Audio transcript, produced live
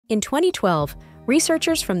In 2012,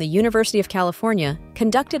 researchers from the University of California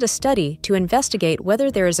conducted a study to investigate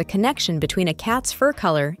whether there is a connection between a cat's fur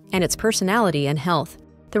color and its personality and health.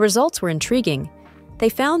 The results were intriguing. They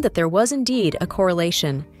found that there was indeed a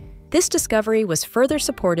correlation. This discovery was further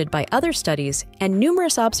supported by other studies and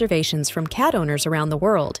numerous observations from cat owners around the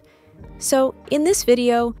world. So, in this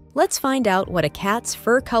video, let's find out what a cat's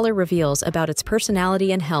fur color reveals about its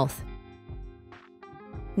personality and health.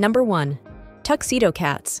 Number 1. Tuxedo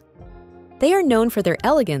cats. They are known for their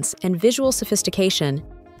elegance and visual sophistication,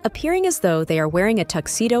 appearing as though they are wearing a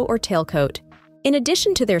tuxedo or tailcoat. In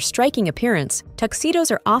addition to their striking appearance,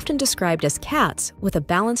 tuxedos are often described as cats with a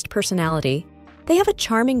balanced personality. They have a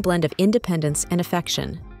charming blend of independence and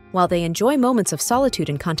affection. While they enjoy moments of solitude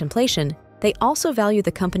and contemplation, they also value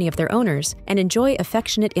the company of their owners and enjoy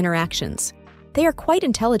affectionate interactions. They are quite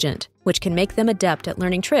intelligent, which can make them adept at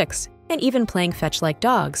learning tricks and even playing fetch like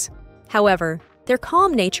dogs. However, their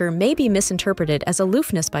calm nature may be misinterpreted as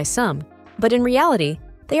aloofness by some, but in reality,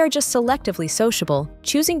 they are just selectively sociable,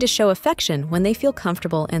 choosing to show affection when they feel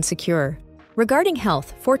comfortable and secure. Regarding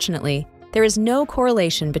health, fortunately, there is no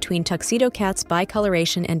correlation between tuxedo cats'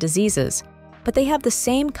 bicoloration and diseases, but they have the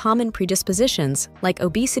same common predispositions like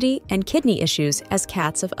obesity and kidney issues as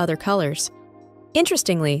cats of other colors.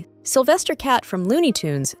 Interestingly, Sylvester Cat from Looney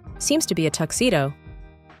Tunes seems to be a tuxedo.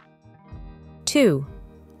 2.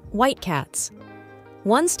 White cats.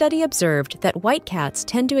 One study observed that white cats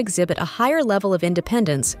tend to exhibit a higher level of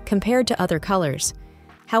independence compared to other colors.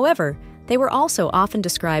 However, they were also often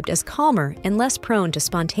described as calmer and less prone to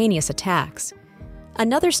spontaneous attacks.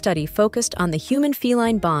 Another study focused on the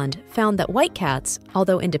human-feline bond found that white cats,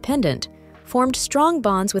 although independent, formed strong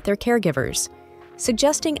bonds with their caregivers,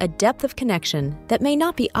 suggesting a depth of connection that may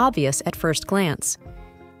not be obvious at first glance.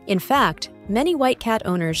 In fact, many white cat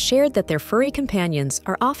owners shared that their furry companions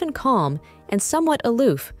are often calm and somewhat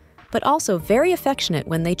aloof, but also very affectionate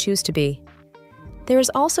when they choose to be. There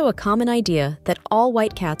is also a common idea that all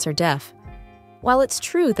white cats are deaf. While it's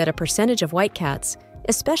true that a percentage of white cats,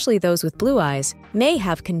 especially those with blue eyes, may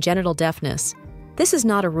have congenital deafness, this is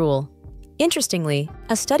not a rule. Interestingly,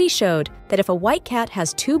 a study showed that if a white cat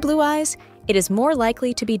has 2 blue eyes, it is more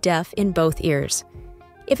likely to be deaf in both ears.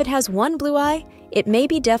 If it has 1 blue eye, it may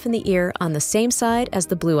be deaf in the ear on the same side as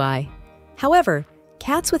the blue eye. However,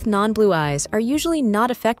 cats with non-blue eyes are usually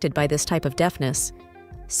not affected by this type of deafness.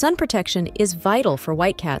 Sun protection is vital for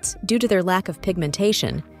white cats due to their lack of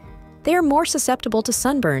pigmentation. They are more susceptible to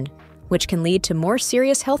sunburn, which can lead to more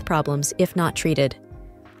serious health problems if not treated.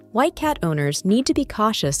 White cat owners need to be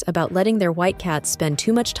cautious about letting their white cats spend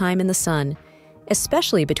too much time in the sun,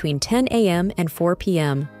 especially between 10 a.m. and 4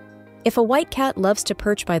 p.m. If a white cat loves to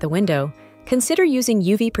perch by the window, consider using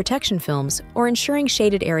UV protection films or ensuring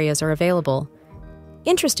shaded areas are available.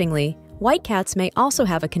 Interestingly, white cats may also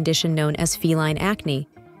have a condition known as feline acne.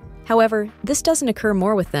 However, this doesn't occur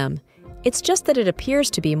more with them. It's just that it appears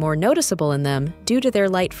to be more noticeable in them due to their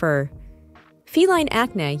light fur. Feline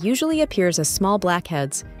acne usually appears as small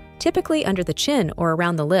blackheads, typically under the chin or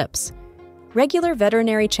around the lips. Regular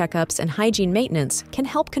veterinary checkups and hygiene maintenance can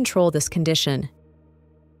help control this condition.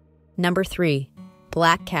 Number 3.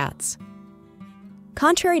 Black cats.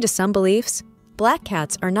 Contrary to some beliefs, black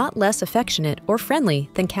cats are not less affectionate or friendly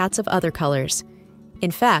than cats of other colors.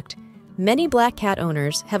 In fact, many black cat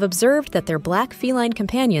owners have observed that their black feline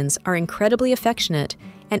companions are incredibly affectionate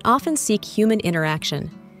and often seek human interaction.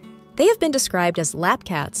 They have been described as lap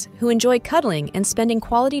cats who enjoy cuddling and spending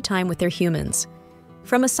quality time with their humans.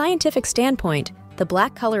 From a scientific standpoint, the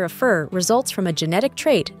black color of fur results from a genetic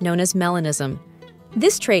trait known as melanism.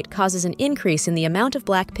 This trait causes an increase in the amount of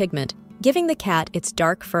black pigment, giving the cat its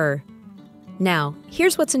dark fur. Now,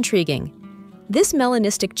 here's what's intriguing. This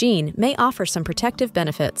melanistic gene may offer some protective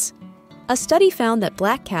benefits. A study found that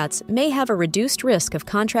black cats may have a reduced risk of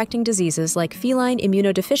contracting diseases like feline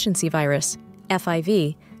immunodeficiency virus,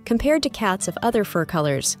 FIV, compared to cats of other fur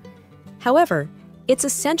colors. However, it's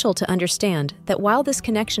essential to understand that while this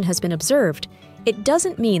connection has been observed, it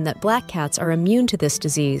doesn't mean that black cats are immune to this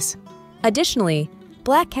disease. Additionally,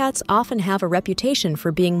 black cats often have a reputation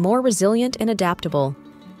for being more resilient and adaptable.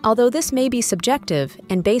 Although this may be subjective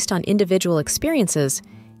and based on individual experiences,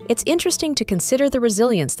 it's interesting to consider the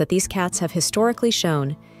resilience that these cats have historically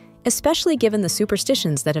shown, especially given the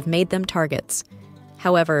superstitions that have made them targets.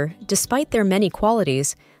 However, despite their many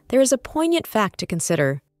qualities, there is a poignant fact to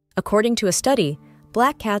consider. According to a study,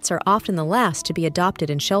 black cats are often the last to be adopted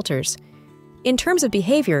in shelters. In terms of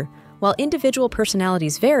behavior, while individual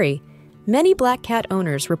personalities vary, many black cat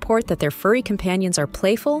owners report that their furry companions are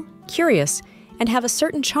playful, curious, and have a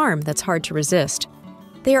certain charm that's hard to resist.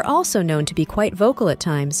 They are also known to be quite vocal at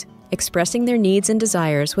times, expressing their needs and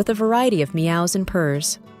desires with a variety of meows and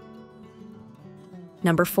purrs.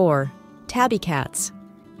 Number 4. Tabby cats.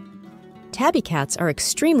 Tabby cats are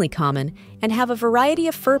extremely common and have a variety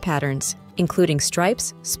of fur patterns, including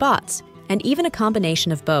stripes, spots, and even a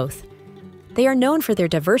combination of both. They are known for their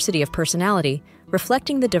diversity of personality,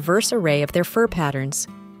 reflecting the diverse array of their fur patterns.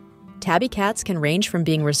 Tabby cats can range from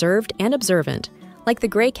being reserved and observant, like the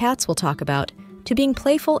gray cats we'll talk about, to being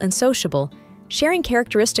playful and sociable, sharing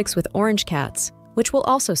characteristics with orange cats, which we'll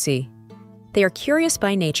also see. They are curious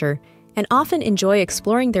by nature and often enjoy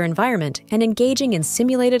exploring their environment and engaging in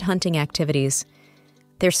simulated hunting activities.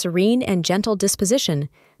 Their serene and gentle disposition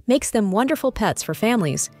makes them wonderful pets for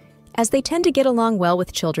families, as they tend to get along well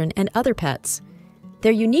with children and other pets.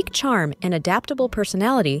 Their unique charm and adaptable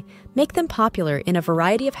personality make them popular in a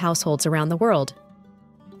variety of households around the world.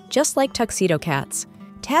 Just like tuxedo cats,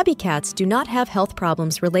 tabby cats do not have health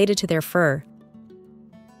problems related to their fur.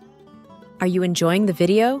 Are you enjoying the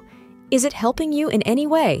video? Is it helping you in any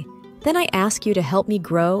way? Then I ask you to help me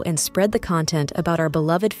grow and spread the content about our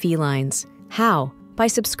beloved felines. How? By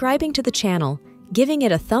subscribing to the channel, giving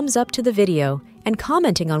it a thumbs up to the video, and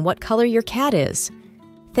commenting on what color your cat is.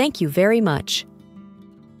 Thank you very much.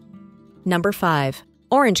 Number 5.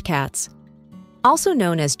 Orange cats. Also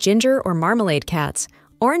known as ginger or marmalade cats,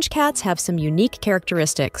 orange cats have some unique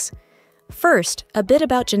characteristics. First, a bit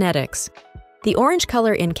about genetics. The orange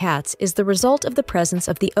color in cats is the result of the presence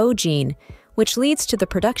of the O gene, which leads to the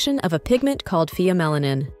production of a pigment called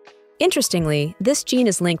pheomelanin. Interestingly, this gene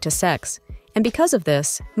is linked to sex, and because of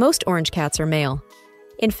this, most orange cats are male.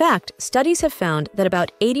 In fact, studies have found that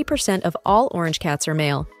about 80% of all orange cats are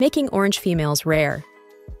male, making orange females rare.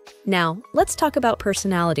 Now, let's talk about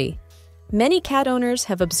personality. Many cat owners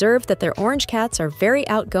have observed that their orange cats are very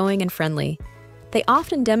outgoing and friendly. They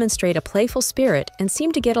often demonstrate a playful spirit and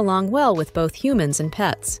seem to get along well with both humans and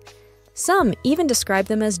pets. Some even describe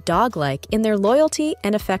them as dog-like in their loyalty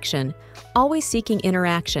and affection, always seeking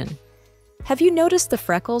interaction. Have you noticed the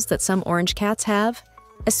freckles that some orange cats have,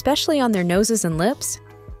 especially on their noses and lips?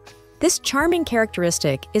 This charming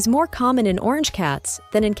characteristic is more common in orange cats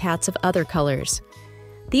than in cats of other colors.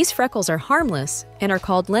 These freckles are harmless and are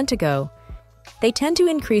called lentigo. They tend to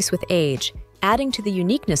increase with age, adding to the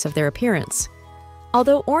uniqueness of their appearance.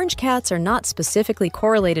 Although orange cats are not specifically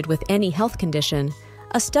correlated with any health condition,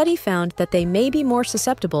 a study found that they may be more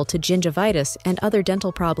susceptible to gingivitis and other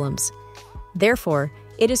dental problems. Therefore,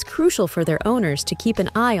 it is crucial for their owners to keep an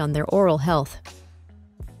eye on their oral health.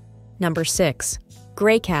 Number 6.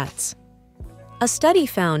 Gray cats. A study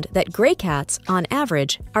found that gray cats, on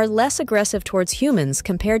average, are less aggressive towards humans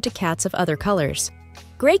compared to cats of other colors.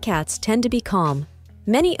 Gray cats tend to be calm.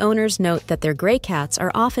 Many owners note that their gray cats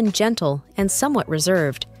are often gentle and somewhat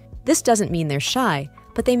reserved. This doesn't mean they're shy,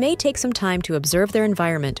 but they may take some time to observe their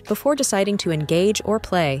environment before deciding to engage or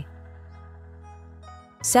play.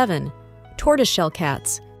 7. Tortoiseshell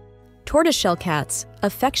cats. Tortoiseshell cats,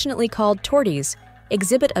 affectionately called torties,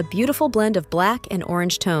 exhibit a beautiful blend of black and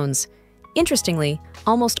orange tones. Interestingly,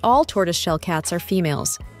 almost all tortoiseshell cats are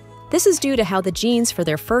females. This is due to how the genes for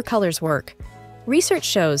their fur colors work. Research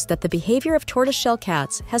shows that the behavior of tortoiseshell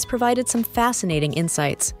cats has provided some fascinating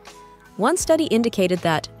insights. One study indicated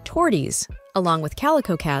that torties, along with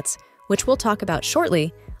calico cats, which we'll talk about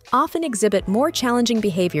shortly, often exhibit more challenging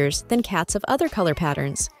behaviors than cats of other color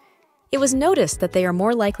patterns. It was noticed that they are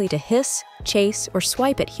more likely to hiss, chase, or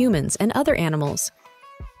swipe at humans and other animals.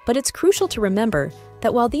 But it's crucial to remember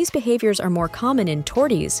that while these behaviors are more common in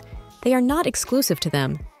torties, they are not exclusive to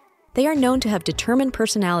them. They are known to have determined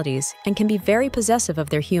personalities and can be very possessive of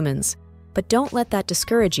their humans. But don't let that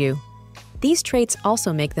discourage you. These traits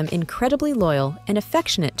also make them incredibly loyal and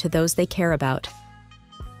affectionate to those they care about.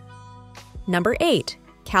 Number 8.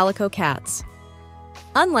 Calico cats.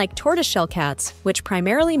 Unlike tortoiseshell cats, which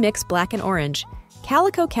primarily mix black and orange,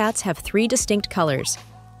 calico cats have 3 distinct colors: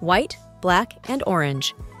 white, black, and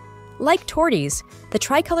orange. Like torties, the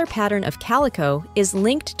tricolor pattern of calico is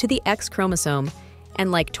linked to the X chromosome,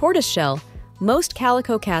 and like tortoiseshell, most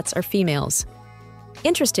calico cats are females.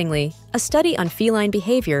 Interestingly, a study on feline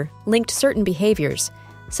behavior linked certain behaviors,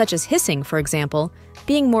 such as hissing, for example,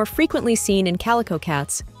 being more frequently seen in calico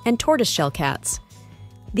cats and tortoiseshell cats.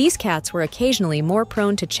 These cats were occasionally more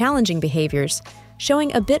prone to challenging behaviors,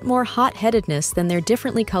 showing a bit more hot-headedness than their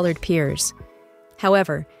differently colored peers.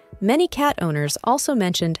 However, many cat owners also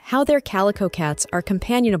mentioned how their calico cats are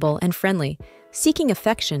companionable and friendly, seeking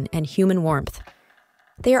affection and human warmth.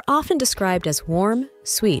 They are often described as warm,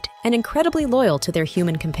 sweet, and incredibly loyal to their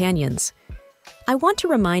human companions. I want to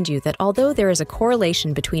remind you that although there is a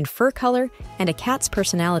correlation between fur color and a cat's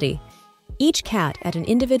personality, each cat at an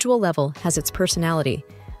individual level has its personality,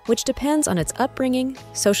 which depends on its upbringing,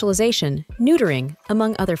 socialization, neutering,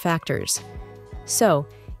 among other factors. So,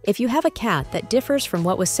 if you have a cat that differs from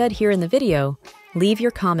what was said here in the video, leave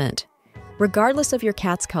your comment. Regardless of your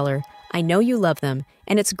cat's color, I know you love them,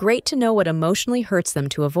 and it's great to know what emotionally hurts them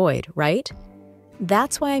to avoid, right?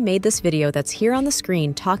 That's why I made this video that's here on the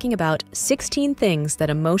screen talking about 16 things that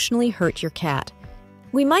emotionally hurt your cat.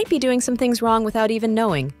 We might be doing some things wrong without even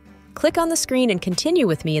knowing. Click on the screen and continue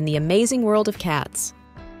with me in the amazing world of cats.